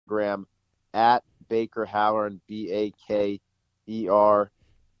Instagram at Baker Halleran, BakerHalleran.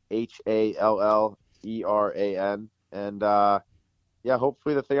 And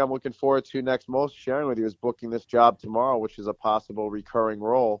hopefully the thing I'm looking forward to next most sharing with you is booking this job tomorrow, which is a possible recurring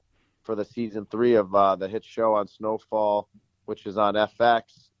role for the season 3 of the hit show on Snowfall, which is on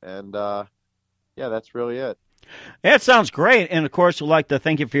FX. And that's really it. That sounds great. And, of course, we'd like to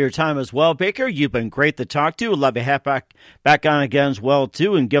thank you for your time as well, Baker. You've been great to talk to. We'd love to have back on again as well,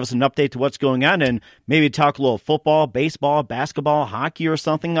 too, and give us an update to what's going on and maybe talk a little football, baseball, basketball, hockey or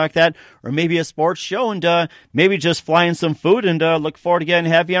something like that, or maybe a sports show and maybe just fly in some food and look forward to getting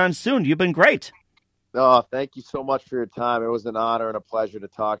to have you on soon. You've been great. Oh, thank you so much for your time. It was an honor and a pleasure to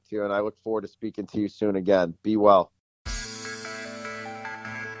talk to you, and I look forward to speaking to you soon again. Be well.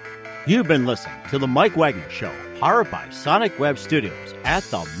 You've been listening to The Mike Wagner Show, powered by Sonic Web Studios at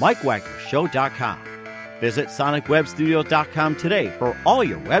themikewagnershow.com. Visit sonicwebstudios.com today for all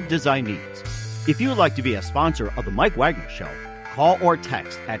your web design needs. If you would like to be a sponsor of The Mike Wagner Show, call or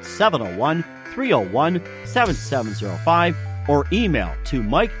text at 701-301-7705 or email to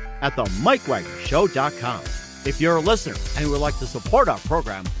Mike at themikewagnershow.com. If you're a listener and would like to support our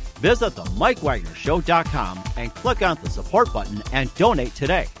program, visit themikewagnershow.com and click on the support button and donate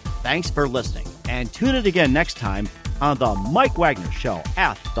today. Thanks for listening, and tune in again next time on The Mike Wagner Show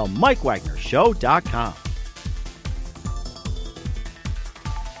at themikewagnershow.com.